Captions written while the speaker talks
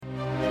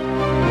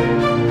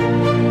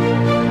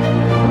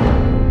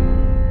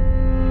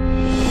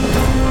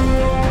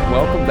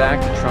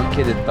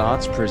Connected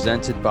Thoughts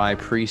presented by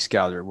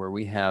Prescouter, where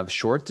we have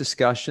short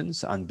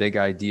discussions on big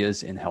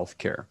ideas in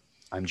healthcare.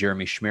 I'm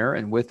Jeremy Schmer,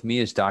 and with me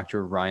is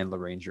Dr. Ryan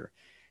LaRanger.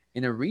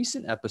 In a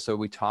recent episode,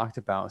 we talked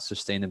about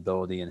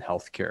sustainability in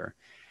healthcare.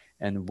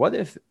 And what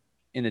if,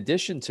 in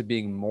addition to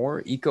being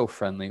more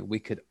eco-friendly, we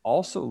could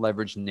also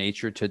leverage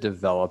nature to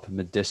develop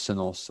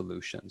medicinal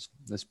solutions?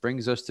 This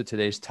brings us to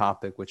today's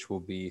topic, which will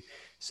be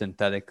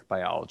synthetic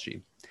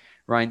biology.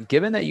 Ryan,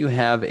 given that you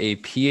have a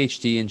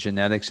PhD in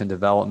genetics and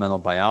developmental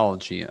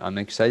biology, I'm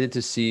excited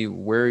to see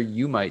where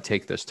you might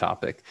take this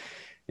topic.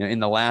 In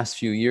the last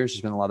few years,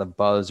 there's been a lot of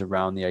buzz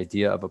around the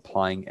idea of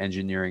applying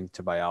engineering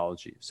to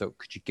biology. So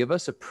could you give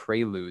us a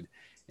prelude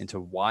into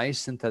why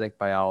synthetic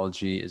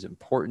biology is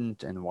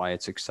important and why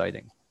it's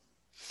exciting?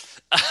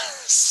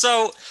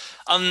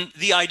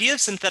 The idea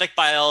of synthetic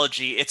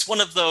biology, it's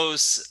one of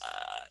those,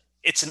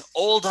 it's an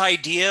old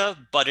idea,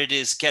 but it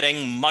is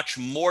getting much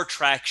more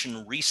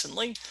traction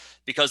recently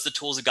because the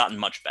tools have gotten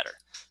much better.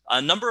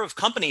 A number of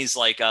companies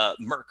like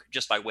Merck,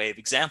 just by way of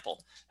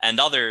example, and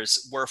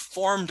others were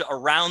formed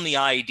around the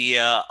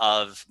idea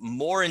of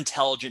more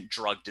intelligent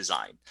drug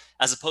design,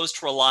 as opposed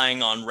to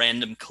relying on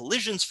random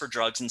collisions for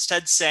drugs,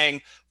 instead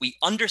saying, we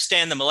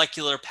understand the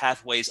molecular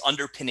pathways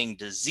underpinning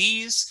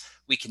disease,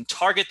 we can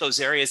target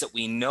those areas that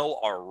we know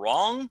are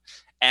wrong,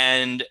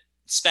 and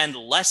spend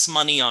less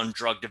money on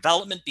drug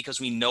development because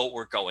we know what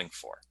we're going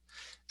for.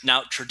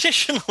 Now,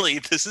 traditionally,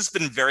 this has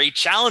been very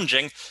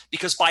challenging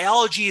because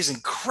biology is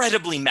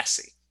incredibly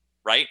messy,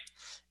 right?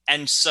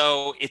 And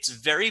so it's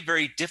very,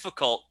 very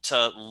difficult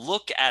to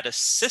look at a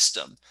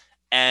system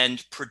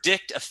and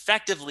predict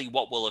effectively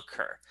what will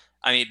occur.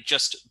 I mean,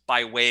 just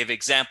by way of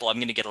example, I'm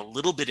going to get a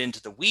little bit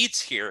into the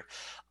weeds here.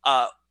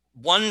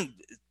 One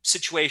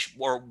situation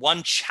or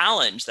one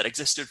challenge that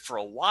existed for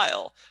a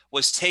while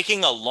was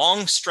taking a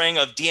long string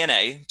of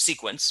DNA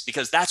sequence,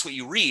 because that's what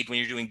you read when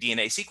you're doing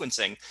DNA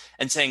sequencing,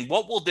 and saying,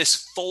 what will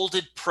this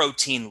folded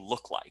protein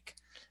look like?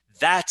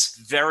 That's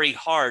very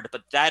hard,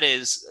 but that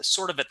is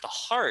sort of at the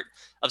heart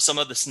of some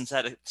of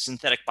the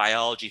synthetic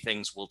biology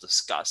things we'll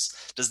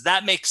discuss. Does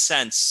that make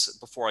sense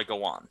before I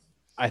go on?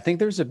 I think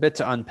there's a bit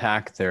to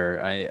unpack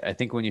there. I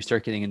think when you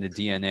start getting into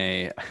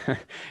DNA,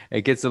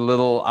 it gets a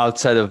little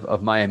outside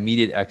of my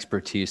immediate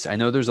expertise. I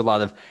know there's a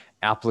lot of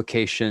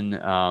application,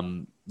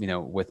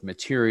 with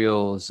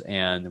materials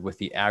and with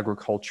the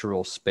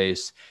agricultural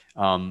space.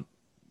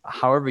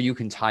 However you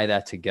can tie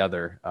that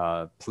together,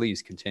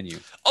 please continue.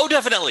 Oh,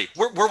 definitely.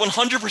 We're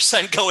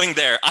 100% going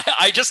there.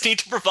 I just need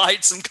to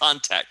provide some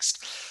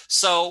context.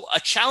 So a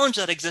challenge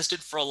that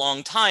existed for a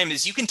long time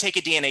is you can take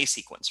a DNA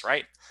sequence,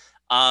 right?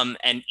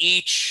 And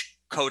each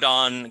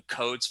codon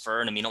codes for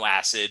an amino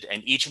acid,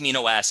 and each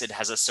amino acid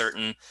has a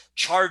certain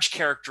charge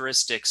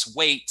characteristics,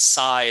 weight,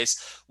 size,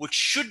 which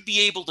should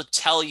be able to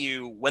tell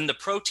you when the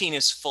protein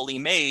is fully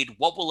made,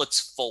 what will its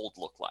fold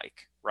look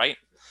like, right?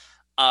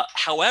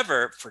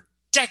 However, for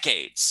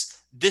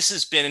decades, this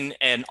has been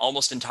an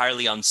almost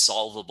entirely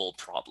unsolvable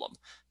problem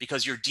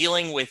because you're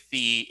dealing with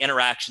the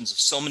interactions of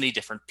so many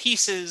different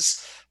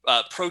pieces.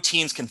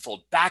 Proteins can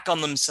fold back on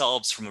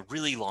themselves from a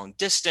really long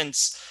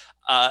distance.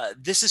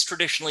 This has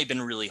traditionally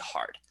been really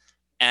hard,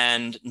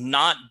 and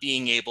not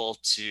being able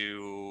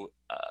to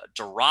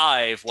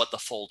derive what the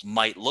fold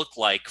might look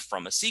like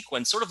from a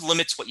sequence sort of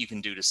limits what you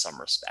can do to some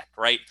respect,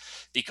 right?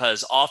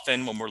 Because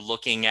often when we're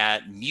looking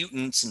at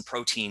mutants and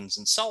proteins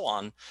and so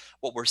on,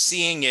 what we're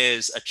seeing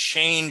is a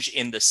change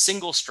in the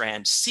single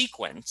strand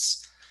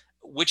sequence,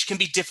 which can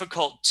be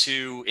difficult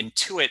to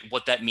intuit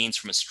what that means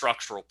from a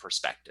structural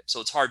perspective. So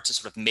it's hard to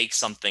sort of make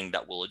something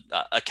that will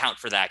account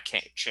for that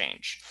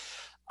change.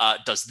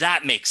 Does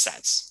that make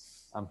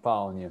sense? I'm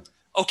following you.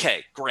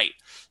 Okay, great.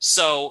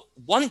 So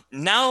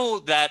now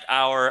that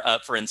our,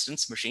 for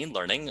instance, machine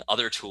learning,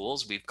 other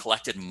tools, we've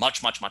collected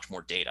much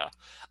more data.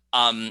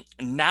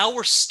 Now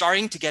we're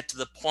starting to get to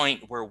the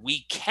point where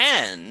we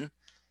can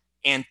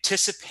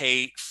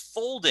anticipate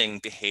folding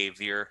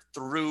behavior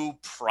through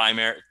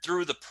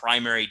the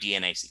primary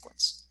DNA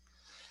sequence.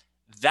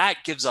 That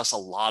gives us a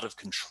lot of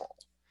control.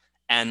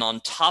 And on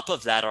top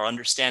of that, our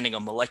understanding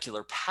of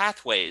molecular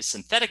pathways,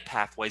 synthetic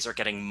pathways, are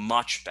getting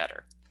much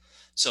better.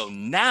 So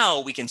now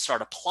we can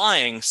start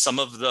applying some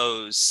of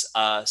those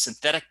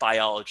synthetic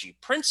biology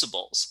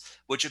principles,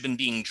 which have been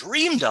being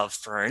dreamed of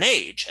for an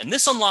age. And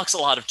this unlocks a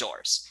lot of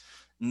doors.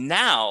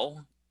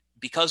 Now,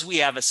 because we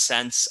have a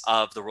sense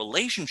of the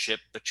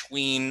relationship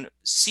between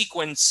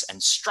sequence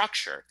and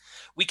structure,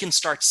 we can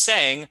start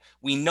saying,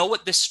 we know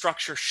what this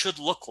structure should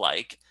look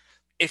like.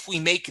 If we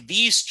make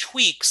these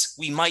tweaks,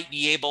 we might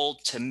be able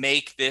to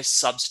make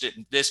this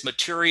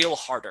material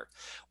harder.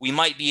 We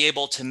might be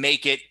able to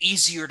make it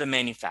easier to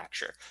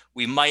manufacture.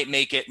 We might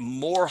make it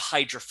more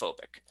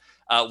hydrophobic.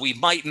 We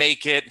might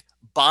make it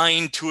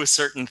bind to a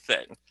certain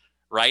thing,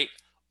 right?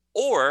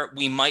 Or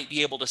we might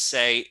be able to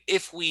say,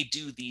 if we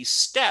do these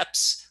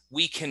steps,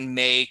 we can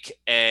make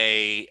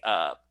a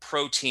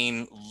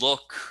protein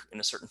look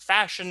in a certain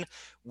fashion.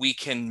 We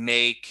can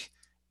make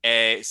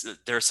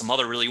there are some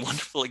other really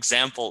wonderful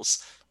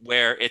examples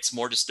where it's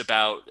more just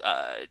about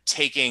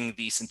taking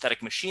the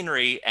synthetic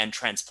machinery and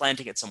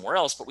transplanting it somewhere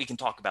else, but we can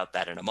talk about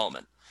that in a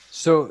moment.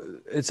 So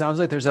it sounds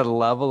like there's a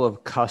level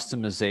of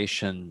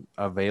customization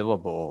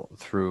available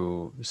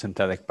through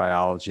synthetic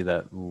biology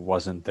that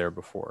wasn't there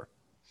before.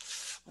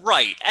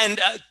 Right.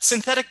 And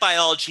synthetic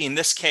biology, in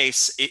this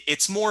case,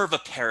 it's more of a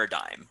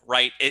paradigm,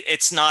 right?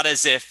 It's not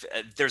as if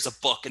there's a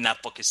book and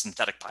that book is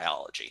synthetic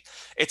biology.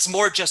 It's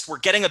more just we're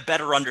getting a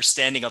better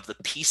understanding of the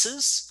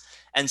pieces.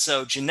 And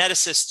so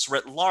geneticists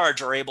writ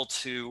large are able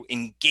to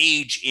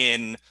engage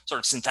in sort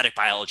of synthetic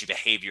biology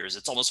behaviors.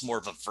 It's almost more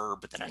of a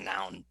verb than a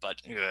noun,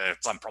 but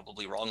I'm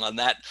probably wrong on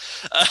that.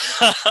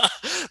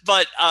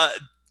 But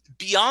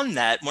beyond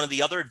that, one of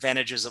the other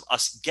advantages of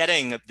us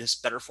getting this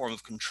better form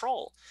of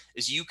control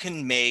is you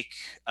can make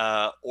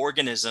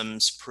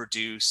organisms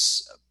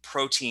produce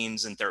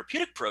proteins and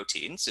therapeutic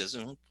proteins, is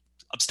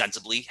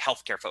ostensibly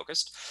healthcare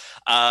focused,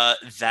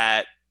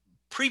 that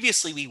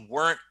previously we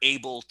weren't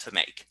able to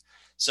make.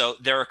 So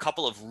there are a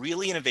couple of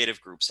really innovative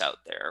groups out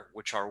there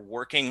which are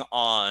working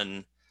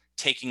on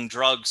taking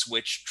drugs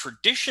which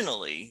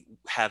traditionally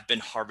have been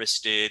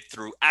harvested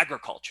through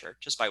agriculture,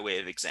 just by way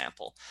of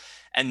example.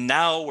 And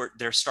now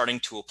they're starting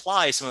to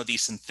apply some of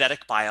these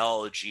synthetic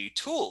biology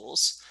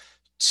tools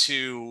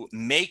to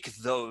make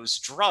those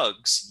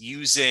drugs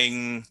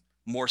using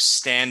more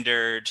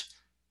standard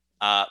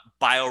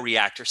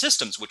bioreactor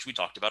systems, which we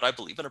talked about, I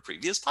believe, in a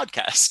previous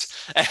podcast.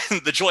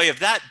 And the joy of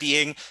that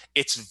being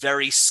it's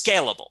very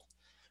scalable.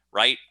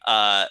 Right?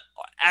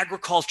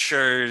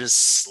 Agriculture is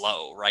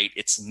slow, right?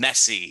 It's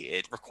messy.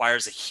 It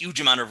requires a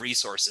huge amount of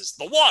resources.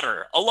 The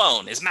water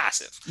alone is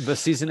massive. The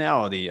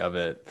seasonality of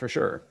it, for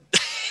sure.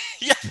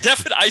 Yeah,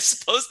 definitely. I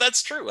suppose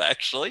that's true,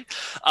 actually.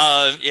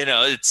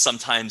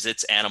 Sometimes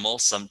it's animal,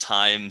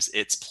 sometimes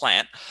it's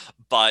plant.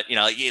 But,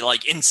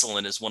 like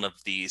insulin is one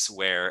of these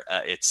where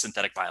it's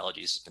synthetic biology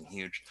has been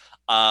huge.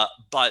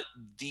 But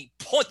the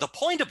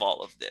point of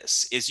all of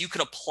this is you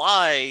can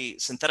apply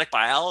synthetic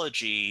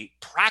biology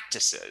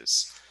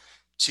practices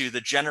to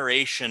the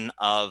generation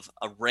of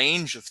a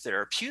range of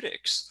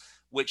therapeutics,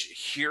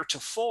 which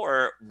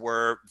heretofore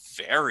were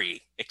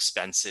very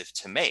expensive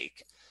to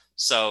make.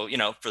 So,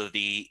 for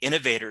the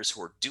innovators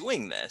who are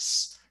doing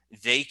this,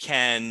 they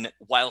can,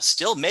 while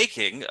still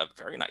making a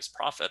very nice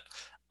profit,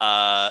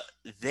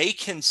 they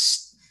can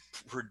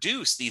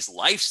produce these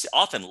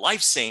often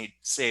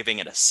life-saving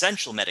and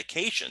essential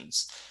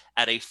medications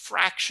at a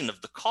fraction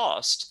of the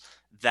cost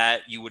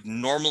that you would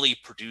normally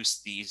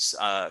produce these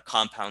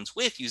compounds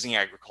with using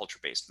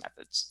agriculture-based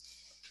methods.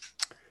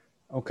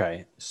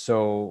 Okay,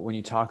 so when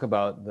you talk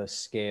about the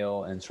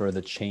scale and sort of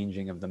the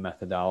changing of the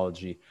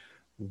methodology,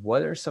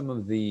 what are some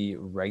of the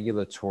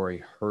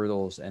regulatory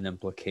hurdles and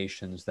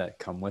implications that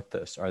come with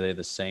this? Are they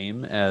the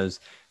same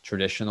as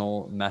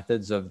traditional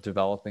methods of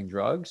developing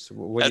drugs?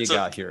 What do you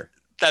got here?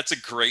 That's a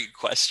great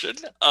question.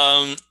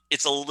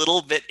 It's a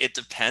little bit, it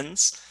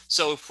depends.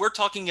 So if we're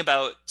talking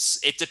about,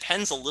 it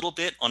depends a little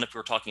bit on if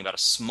we're talking about a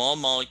small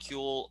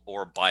molecule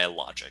or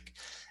biologic.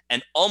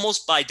 And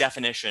almost by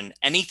definition,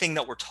 anything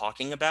that we're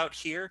talking about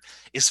here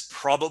is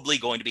probably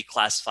going to be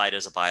classified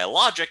as a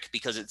biologic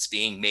because it's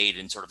being made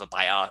in sort of a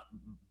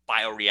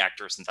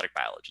bioreactor synthetic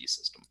biology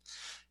system.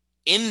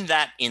 In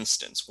that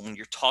instance, when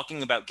you're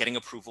talking about getting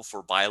approval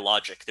for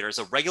biologic, there is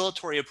a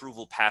regulatory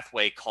approval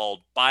pathway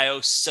called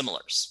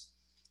biosimilars,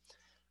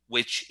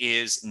 which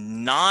is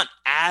not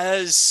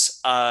as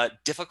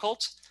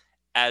difficult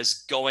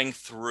as going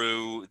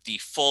through the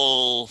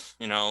full,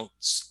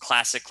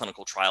 classic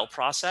clinical trial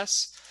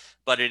process,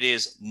 but it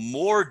is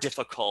more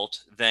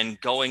difficult than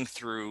going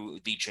through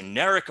the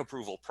generic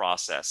approval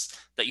process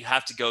that you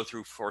have to go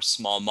through for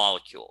small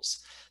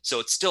molecules. So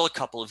it's still a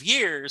couple of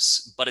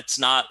years, but it's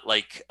not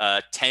like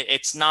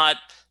it's not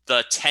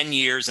the 10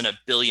 years and $1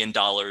 billion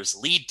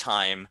lead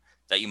time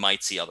that you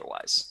might see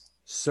otherwise.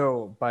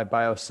 So by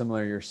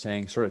biosimilar, you're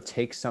saying sort of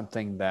take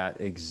something that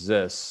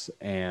exists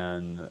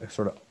and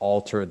sort of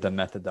alter the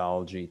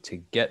methodology to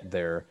get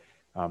there.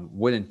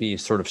 Wouldn't be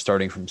sort of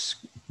starting from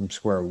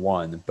square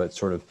one, but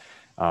sort of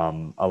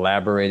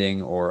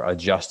elaborating or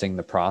adjusting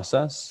the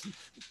process?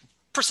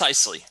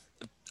 Precisely,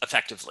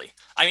 effectively.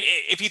 I mean,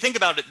 if you think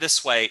about it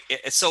this way,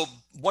 so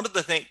one of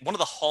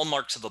the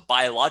hallmarks of a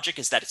biologic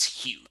is that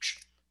it's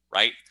huge,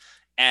 right?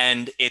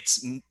 And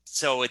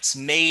it's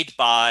made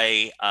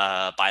by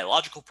a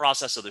biological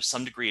process, so there's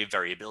some degree of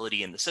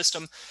variability in the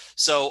system.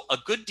 So a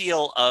good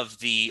deal of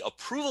the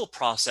approval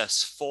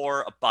process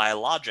for a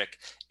biologic,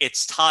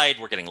 it's tied,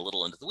 we're getting a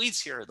little into the weeds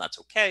here, and that's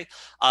okay.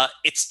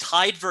 It's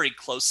tied very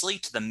closely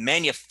to the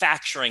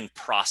manufacturing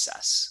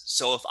process.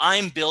 So if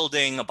I'm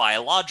building a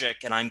biologic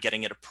and I'm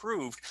getting it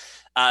approved,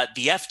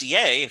 the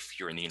FDA, if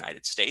you're in the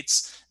United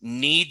States,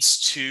 needs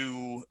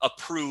to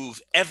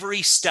approve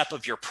every step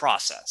of your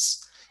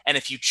process. And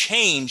if you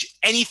change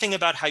anything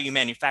about how you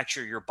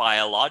manufacture your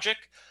biologic,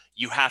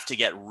 you have to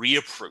get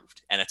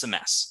reapproved, and it's a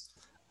mess.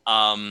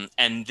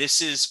 And this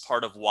is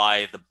part of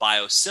why the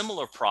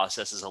biosimilar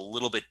process is a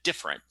little bit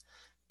different,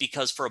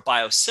 because for a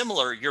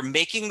biosimilar, you're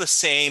making the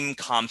same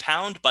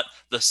compound, but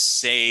the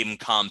same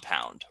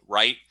compound,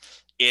 right?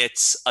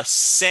 it's a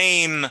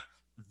same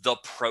the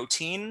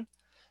protein.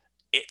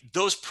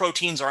 Those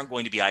proteins aren't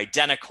going to be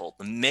identical.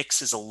 The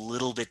mix is a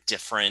little bit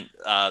different.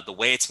 The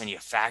way it's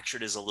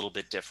manufactured is a little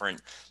bit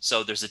different.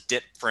 So there's a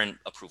different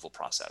approval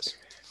process.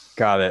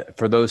 Got it.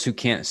 For those who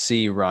can't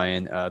see,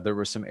 Ryan, there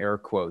were some air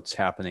quotes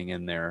happening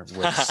in there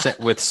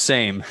with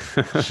same.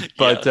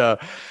 But Yeah.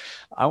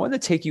 I want to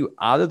take you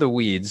out of the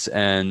weeds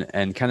and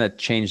kind of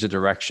change the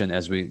direction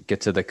as we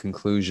get to the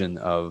conclusion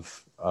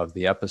of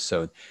the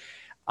episode.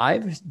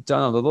 I've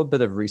done a little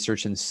bit of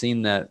research and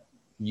seen that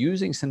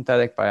using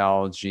synthetic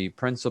biology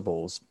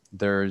principles,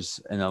 there's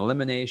an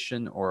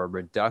elimination or a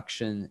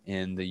reduction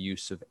in the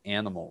use of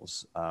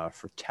animals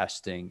for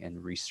testing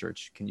and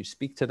research. Can you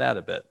speak to that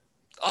a bit?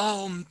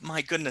 Oh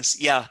my goodness.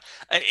 Yeah.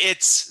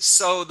 It's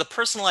so the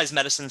personalized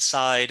medicine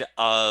side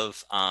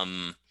of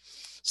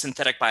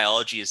synthetic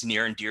biology is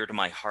near and dear to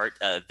my heart.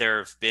 There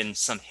have been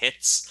some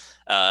hits,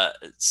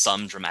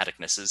 some dramatic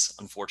misses,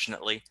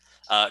 unfortunately.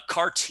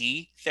 CAR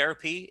T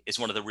therapy is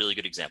one of the really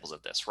good examples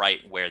of this, right?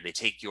 Where they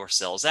take your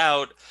cells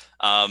out.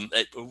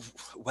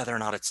 Whether or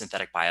not it's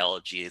synthetic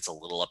biology, it's a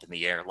little up in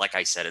the air. Like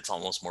I said, it's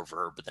almost more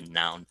verb than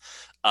noun.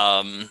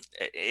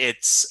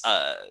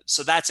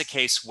 So that's a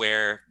case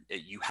where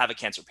you have a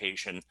cancer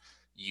patient,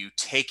 you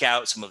take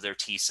out some of their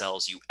T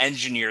cells, you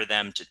engineer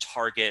them to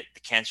target the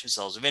cancer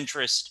cells of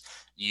interest,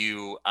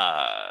 you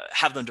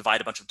have them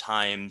divide a bunch of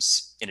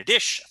times in a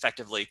dish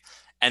effectively,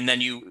 and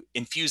then you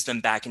infuse them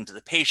back into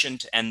the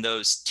patient, and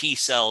those T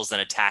cells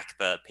then attack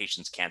the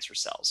patient's cancer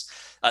cells.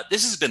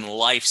 This has been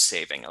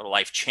life-saving or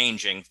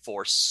life-changing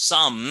for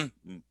some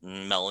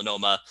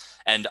melanoma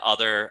and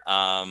other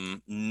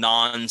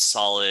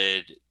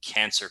non-solid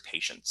cancer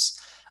patients.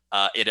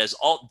 It has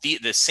all the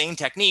same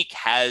technique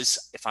has,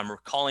 if I'm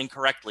recalling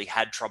correctly,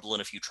 had trouble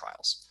in a few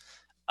trials.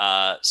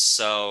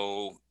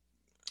 So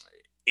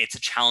it's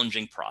a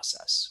challenging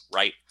process,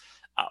 right?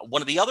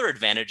 One of the other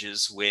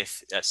advantages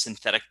with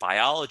synthetic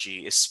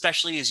biology,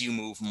 especially as you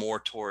move more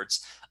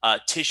towards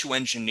tissue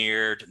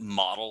engineered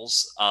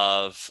models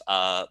of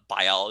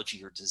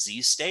biology or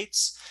disease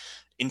states,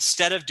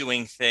 instead of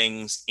doing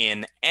things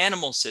in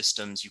animal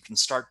systems, you can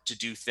start to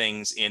do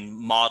things in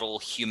model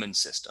human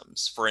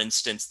systems. For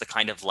instance, the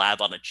kind of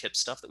lab on a chip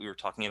stuff that we were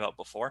talking about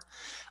before.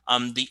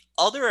 The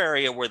other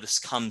area where this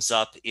comes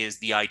up is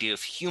the idea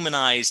of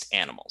humanized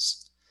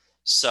animals.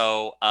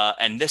 So,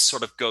 and this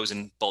sort of goes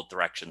in both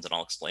directions, and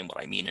I'll explain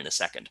what I mean in a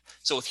second.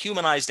 So with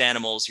humanized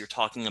animals, you're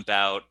talking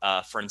about,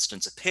 for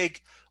instance, a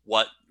pig,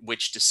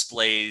 which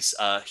displays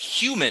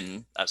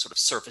human sort of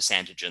surface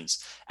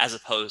antigens as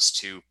opposed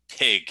to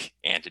pig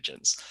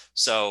antigens.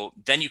 So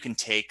then you can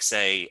take,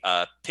 say,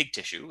 pig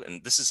tissue,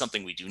 and this is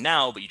something we do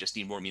now, but you just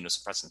need more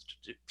immunosuppressants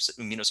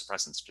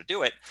to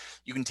do it.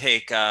 You can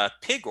take a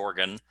pig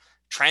organ,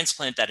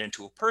 transplant that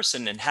into a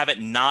person, and have it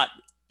not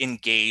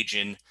engage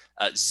in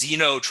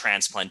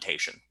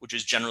xenotransplantation, which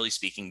is generally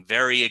speaking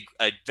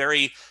a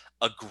very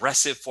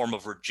aggressive form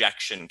of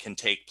rejection can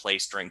take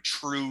place during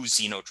true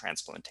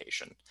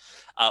xenotransplantation.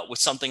 With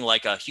something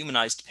like a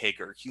humanized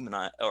pig or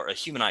a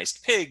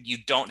humanized pig, you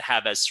don't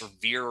have as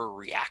severe a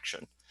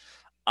reaction.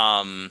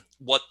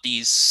 What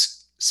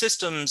these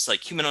systems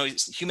like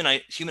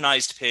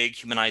humanized pig,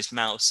 humanized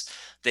mouse,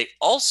 they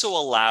also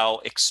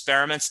allow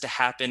experiments to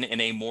happen in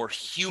a more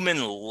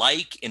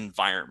human-like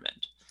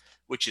environment,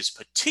 which is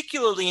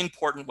particularly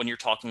important when you're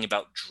talking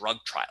about drug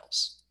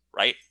trials,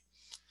 right?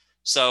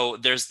 So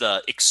there's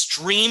the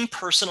extreme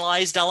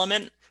personalized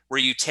element where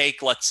you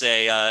take, let's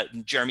say,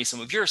 Jeremy,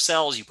 some of your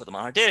cells, you put them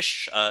on a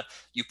dish,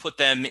 you put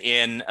them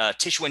in a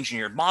tissue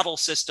engineered model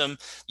system,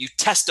 you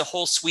test a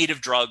whole suite of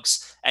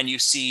drugs, and you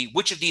see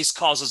which of these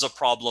causes a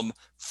problem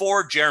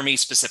for Jeremy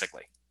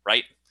specifically,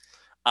 right?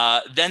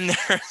 Then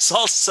there's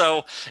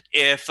also,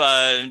 if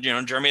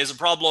Jeremy has a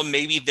problem,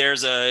 maybe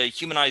there's a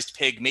humanized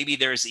pig, maybe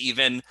there's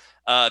even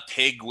a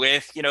pig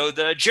with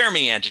the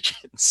Jeremy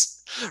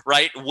antigens,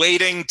 right,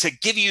 waiting to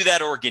give you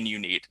that organ you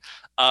need.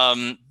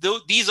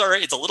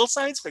 It's a little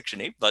science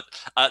fiction-y, but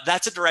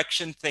that's a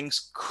direction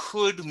things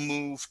could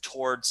move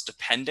towards,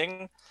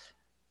 depending.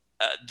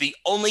 The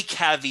only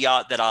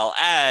caveat that I'll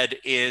add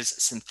is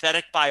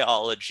synthetic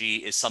biology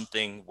is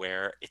something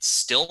where it's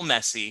still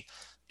messy,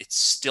 it's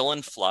still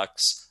in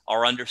flux.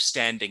 Our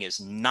understanding is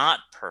not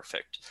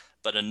perfect,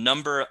 but a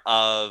number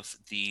of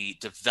the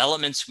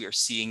developments we are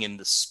seeing in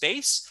the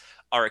space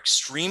are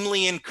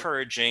extremely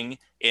encouraging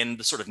in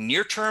the sort of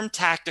near-term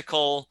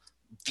tactical,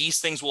 these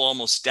things will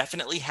almost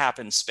definitely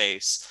happen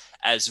space,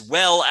 as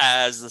well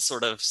as the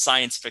sort of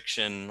science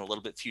fiction, a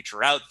little bit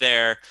future out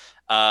there,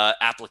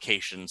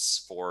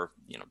 applications for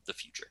the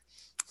future.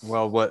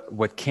 Well,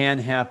 what can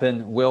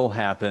happen will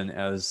happen,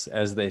 as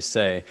they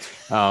say.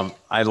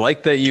 I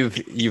like that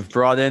you've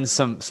brought in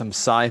some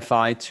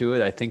sci-fi to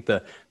it. I think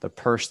the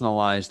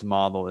personalized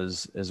model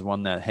is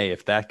one that, hey,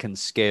 if that can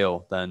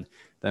scale, then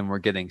we're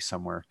getting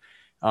somewhere.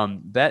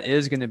 That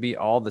is going to be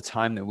all the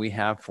time that we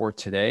have for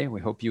today. We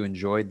hope you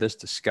enjoyed this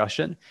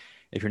discussion.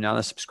 If you're not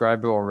a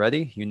subscriber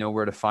already, you know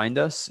where to find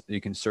us.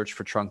 You can search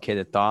for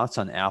Truncated Thoughts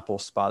on Apple,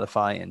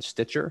 Spotify, and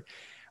Stitcher.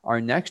 Our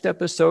next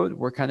episode,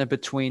 we're kind of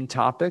between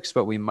topics,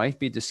 but we might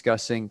be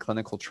discussing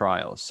clinical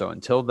trials. So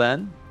until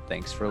then,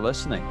 thanks for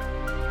listening.